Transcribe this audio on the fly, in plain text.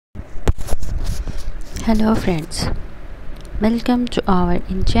Hello friends, welcome to our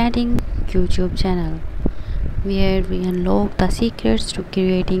enchanting YouTube channel where we unlock the secrets to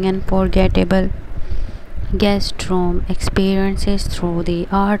creating unforgettable guest room experiences through the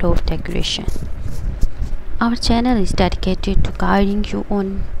art of decoration. Our channel is dedicated to guiding you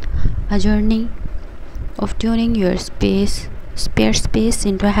on a journey of turning your spare space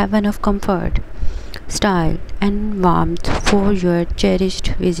into a heaven of comfort, style and warmth for your cherished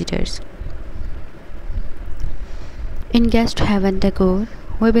visitors. In Guest Haven Decor,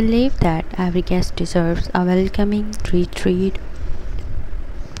 we believe that every guest deserves a welcoming retreat,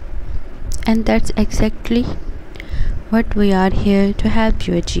 and that's exactly what we are here to help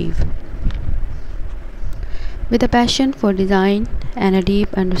you achieve. With a passion for design and a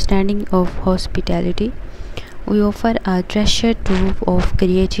deep understanding of hospitality, we offer a treasure trove of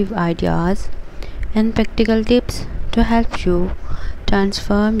creative ideas and practical tips to help you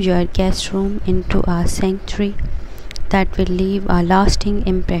transform your guest room into a sanctuary that will leave a lasting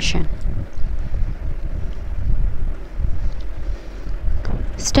impression.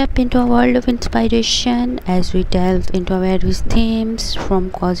 Step into a world of inspiration as we delve into various themes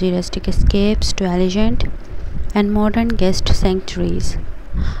from cozy rustic escapes to elegant and modern guest sanctuaries.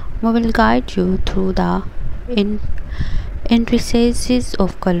 We will guide you through the intricacies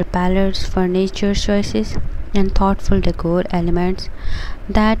of color palettes, furniture choices, and thoughtful decor elements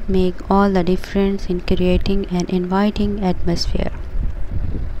that make all the difference in creating an inviting atmosphere.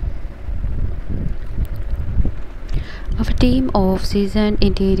 Our team of seasoned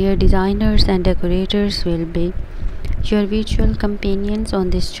interior designers and decorators will be your virtual companions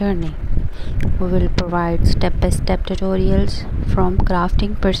on this journey. We will provide step-by-step tutorials from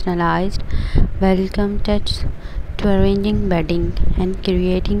crafting personalized welcome touch to arranging bedding and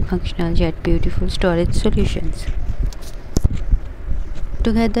creating functional yet beautiful storage solutions.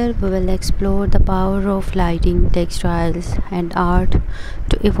 Together, we will explore the power of lighting, textiles, and art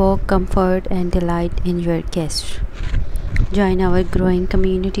to evoke comfort and delight in your guests. Join our growing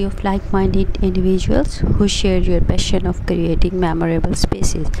community of like-minded individuals who share your passion of creating memorable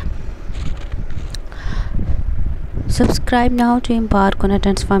spaces. Subscribe now to embark on a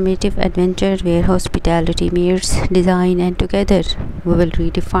transformative adventure where hospitality meets design, and together we will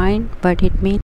redefine what it means